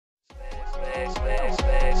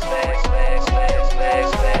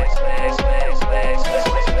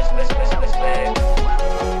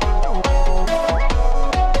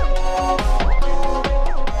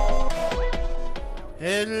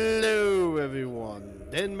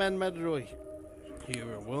Dead Man Metroid here,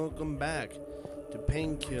 and welcome back to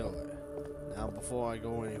Painkiller. Now, before I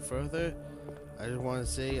go any further, I just want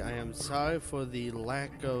to say I am sorry for the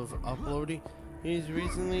lack of uploading. Because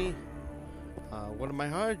recently, one of my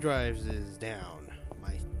hard drives is down.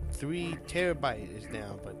 My 3 terabyte is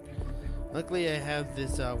down, but luckily I have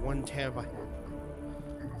this 1 terabyte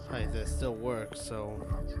that still works, so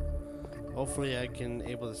hopefully I can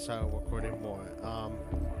able to start recording more.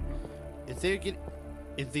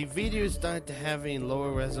 If the videos start to having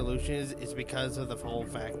lower resolutions, it's because of the whole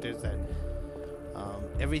factors that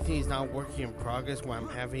everything is not working in progress when I'm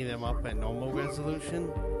having them up at normal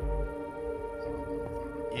resolution.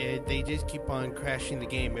 They just keep on crashing the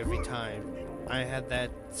game every time. I had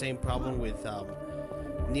that same problem with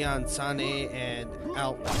Neon Sane and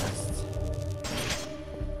Outlast.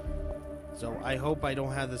 So I hope I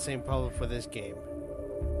don't have the same problem for this game.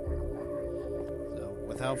 So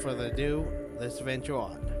without further ado, let's venture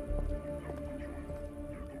on.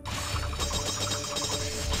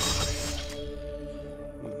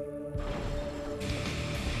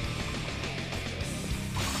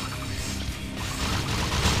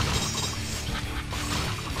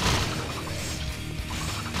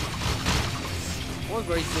 One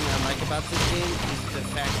great thing I like about this game is the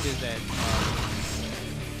fact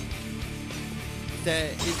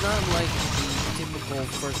that it's not like the typical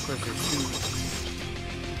first-person shooter.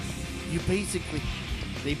 They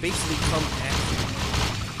basically come at you.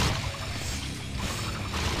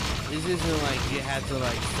 This isn't like you had to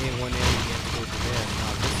stay in one area and get to go to there. No,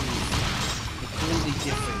 this is completely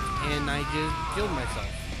different, and I just killed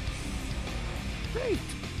myself. Great.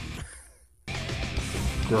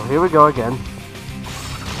 So here we go again.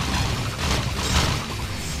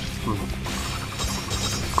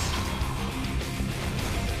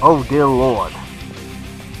 Oh dear Lord.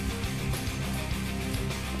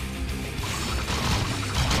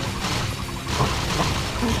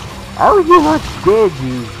 How are you not dead,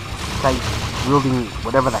 you type wielding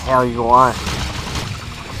whatever the hell you want?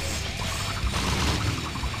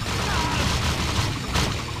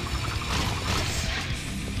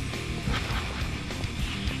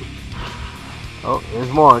 Oh, there's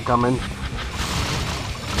more coming.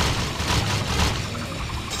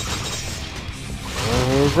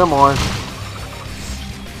 Here's some more.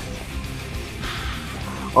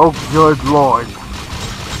 Oh, good Lord.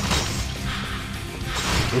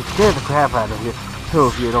 It scared the crap out of you, too,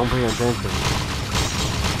 if you don't pay attention.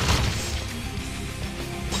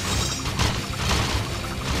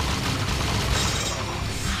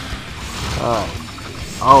 Alright.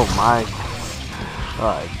 Oh my.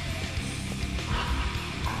 Alright.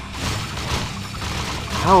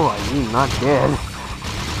 How are you not dead?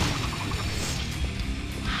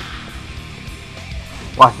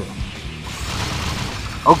 Watch it.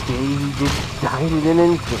 Okay, he just died in an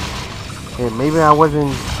instant. And maybe I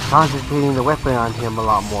wasn't concentrating the weapon on him a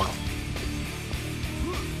lot more.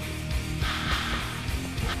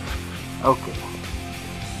 Okay.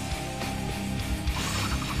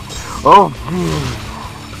 Oh, jeez.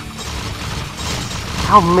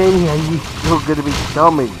 How many are you still gonna be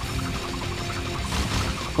coming?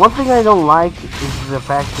 One thing I don't like is the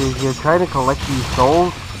fact that you're trying to collect these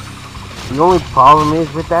souls. The only problem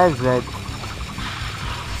is with that is that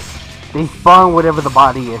they spawn whatever the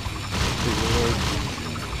body is.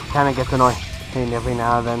 It kind of gets annoying every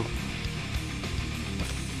now and then.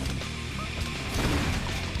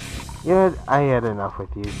 Yeah, I had enough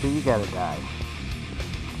with you, so you gotta die.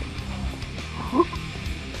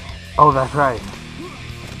 Oh, that's right.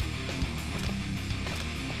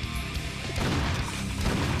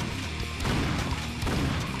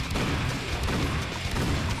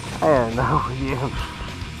 I had enough with you.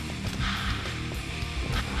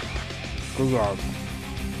 So yeah.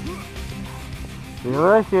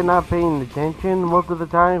 Realize you're not paying attention most of the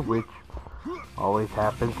time, which always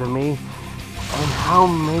happens to me. And how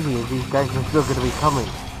many of these guys are still going to be coming?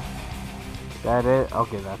 That it?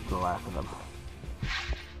 Okay, that's the last of them.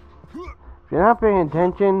 If you're not paying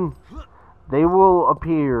attention, they will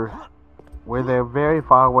appear where they're very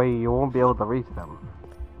far away. You won't be able to reach them.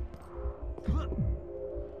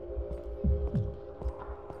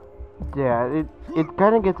 Yeah, it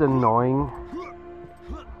kind of gets annoying.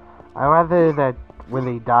 I'd rather that when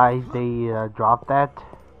they die, they drop that.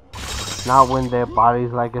 Not when their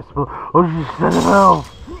body's like a spoon. Oh, you son of a hell!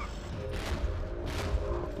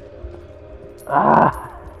 Ah!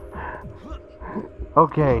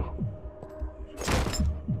 Okay.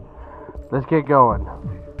 Let's get going.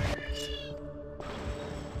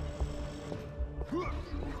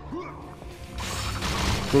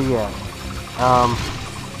 So yeah.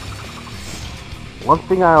 One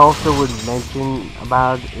thing I also would mention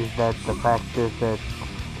about is that the fact is that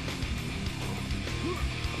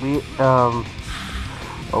we, oh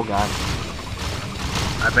god.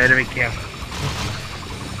 I better be careful.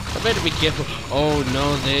 I better be careful. Oh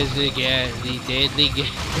no, there's the gas, the deadly gas.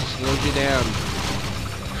 Slows you down.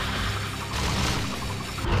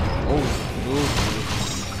 Oh.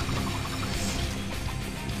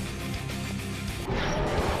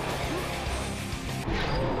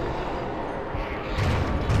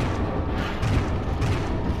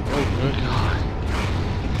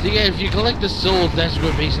 So yeah, if you collect the souls, that's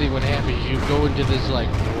what basically what happens. You go into this like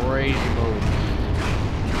rage mode.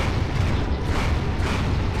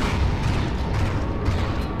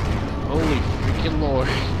 Holy freaking Lord.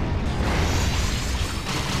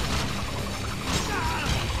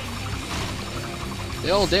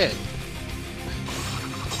 They're all dead.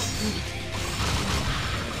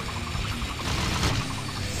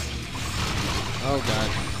 Oh god.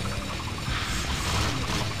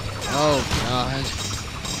 Oh god.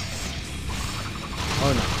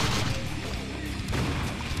 Oh no.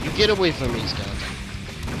 You get away from me, skeleton.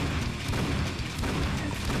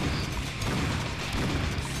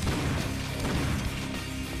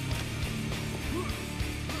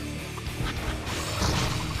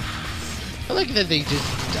 I like that they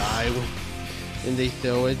just die when they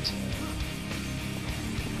throw it.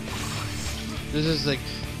 This is like,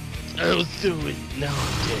 I'll throw it, now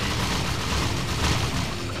I'm dead.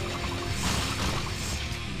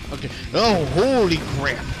 Okay. Oh, holy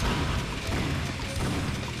crap.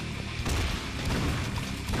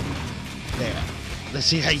 There. Let's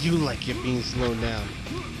see how you like it being slowed down.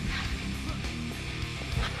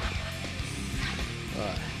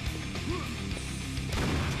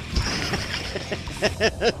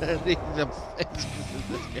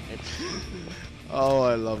 Oh,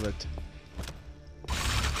 I love it.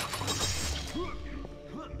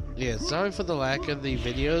 Yeah, sorry for the lack of the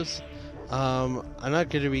videos. I'm not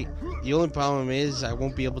gonna be. The only problem is I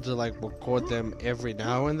won't be able to like record them every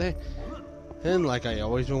now and then, and like I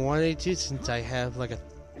always been wanting to, since I have like a.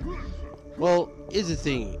 Well, here's the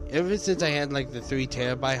thing. Ever since I had like the 3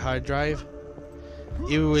 terabyte hard drive,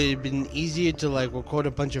 it would have been easier to like record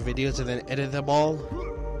a bunch of videos and then edit them all.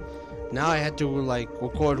 Now I had to like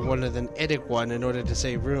record one and then edit one in order to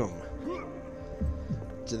save room.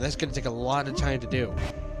 So that's gonna take a lot of time to do.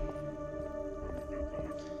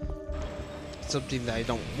 Something that I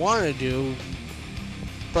don't want to do,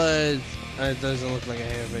 but it doesn't look like I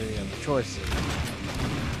have any other choices.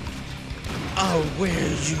 Oh, where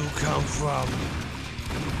did you come from?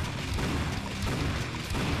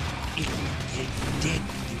 You did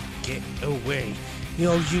get away.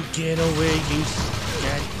 Yo, you get away, you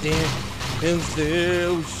goddamn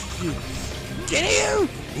filth. Get here!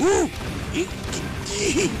 Woo!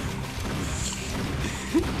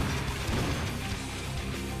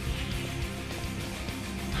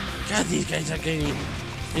 God, these guys are getting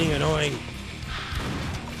annoying.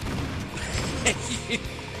 I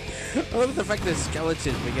love the fact that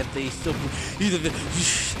skeletons, but yet they still either the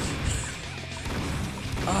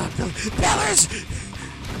pillars.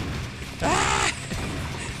 Ah!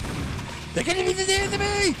 They're gonna be the death of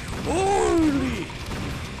me. Holy!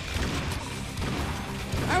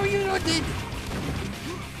 How are you not dead?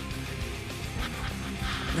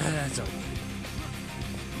 That's okay.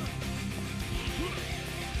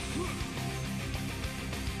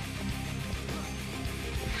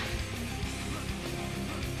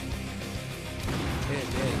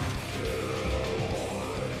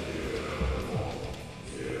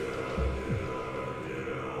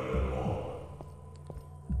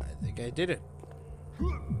 I think I did it.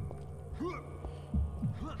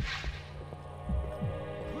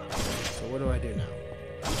 So what do I do now?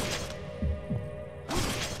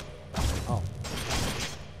 Oh.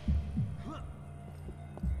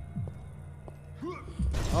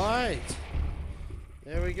 Alright.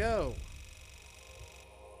 There we go.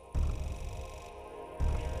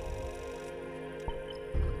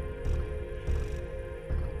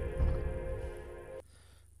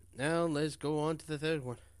 Now let's go on to the third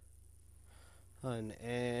one.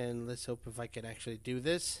 And let's hope if I can actually do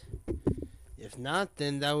this. If not,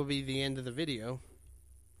 then that will be the end of the video.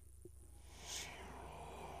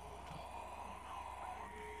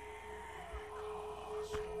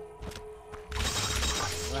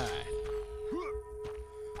 Right.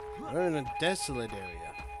 We're in a desolate area.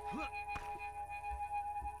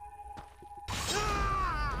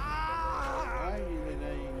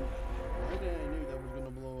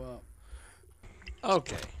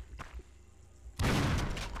 Okay.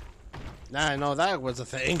 Now I know that was a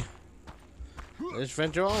thing. Let's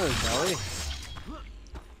venture on, shall we?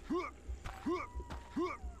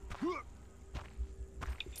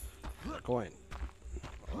 Go in.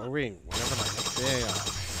 Or ring. Whatever the heck they are.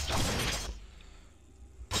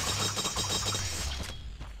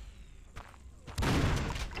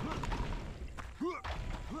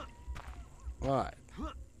 Alright.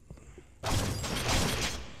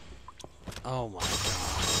 Oh my god.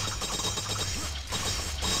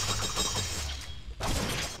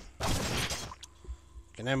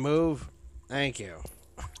 Can I move? Thank you.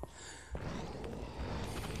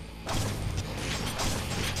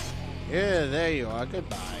 Yeah, there you are.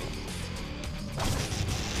 Goodbye.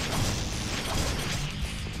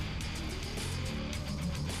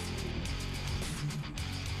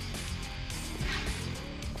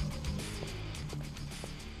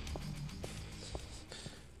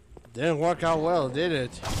 Didn't work out well, did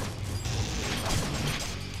it?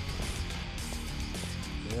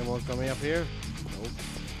 Anyone coming up here? Nope.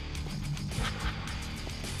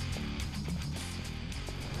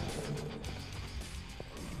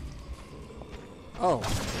 Oh.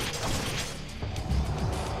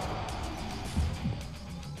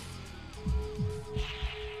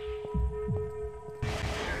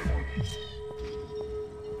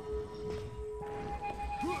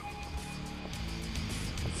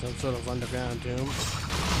 Some sort of underground tomb.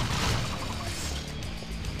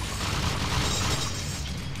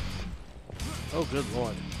 Oh, good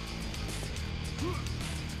lord.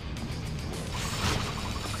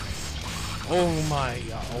 Oh my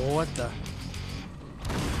god, what the?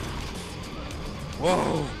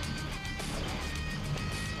 Whoa!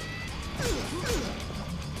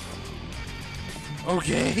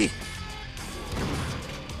 Okay.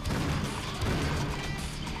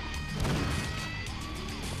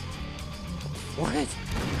 What?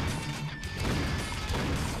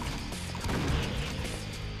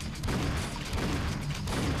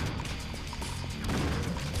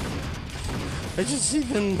 I just see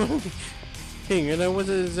them moving, and I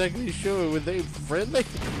wasn't exactly sure. Were they friendly?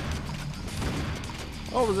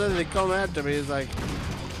 All of a sudden they come after me. It's like,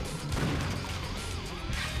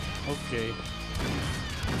 okay.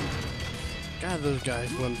 God, those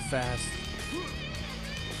guys went fast.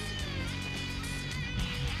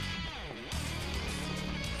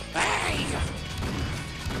 Hey!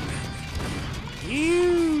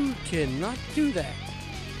 You cannot do that.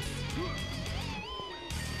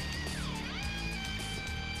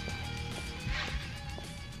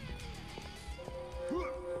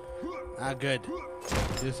 Ah, good.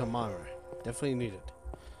 Here's some armor. Definitely need it.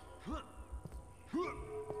 So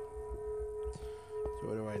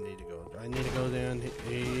where do I need to go? Do I need to go down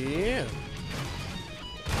here?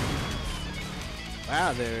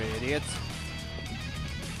 Wow, there, idiots.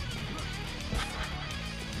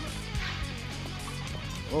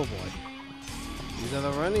 Oh boy. These are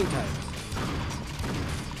the running types.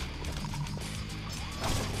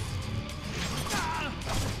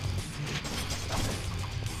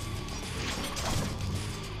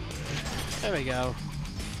 There we go.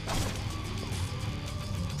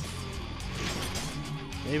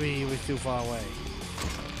 Maybe he was too far away.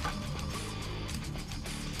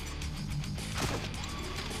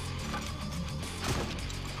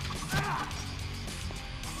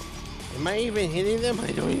 Am I even hitting them?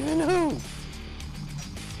 I don't even know.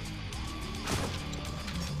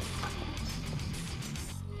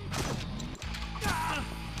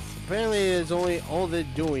 Apparently, it's only all they're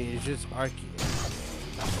doing is just arcing.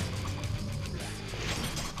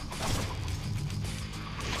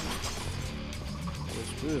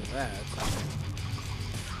 Screw that.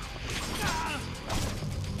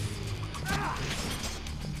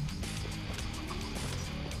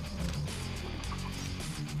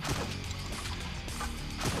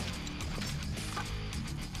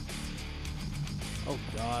 Oh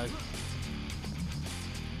god.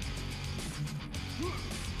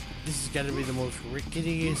 This has got to be the most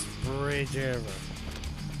ricketiest bridge ever.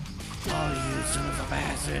 Oh, you son of a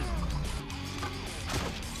bastard.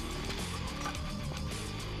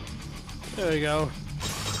 There we go.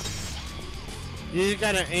 You just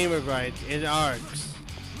gotta aim it right. It arcs.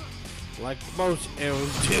 Like most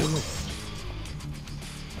arrows do.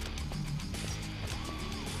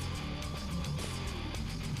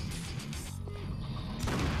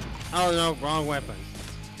 Oh no, wrong weapon.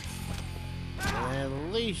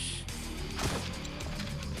 And leash.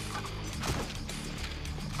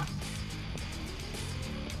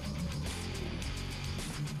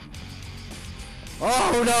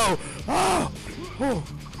 Oh no! Oh! Oh!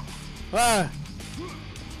 Ah!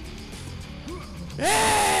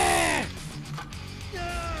 Ah!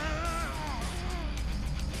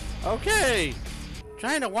 Okay!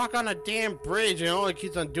 Trying to walk on a damn bridge and all it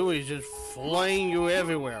keeps on doing is just flying you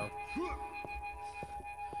everywhere.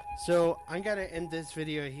 So, I'm gonna end this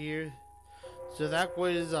video here. So that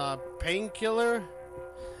was Painkiller.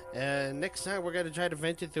 And next time we're going to try to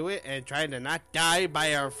venture through it and try to not die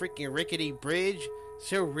by our freaking rickety bridge.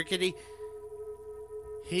 So rickety.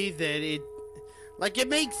 It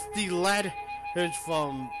makes the ladders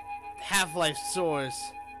from Half-Life Source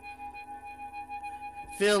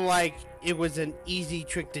feel like it was an easy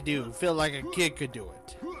trick to do. Feel like a kid could do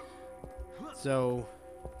it. So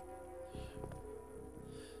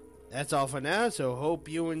that's all for now. So hope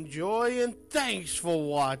you enjoy and thanks for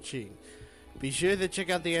watching. Be sure to check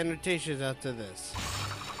out the annotations after this.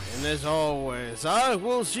 And as always, I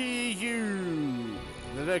will see you in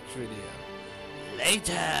the next video.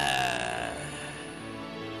 Later.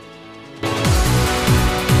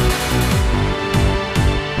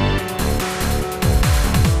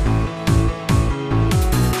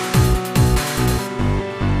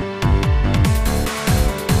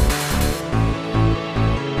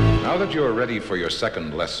 Now that you are ready for your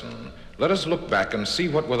second lesson, let us look back and see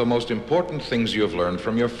what were the most important things you have learned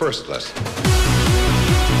from your first lesson.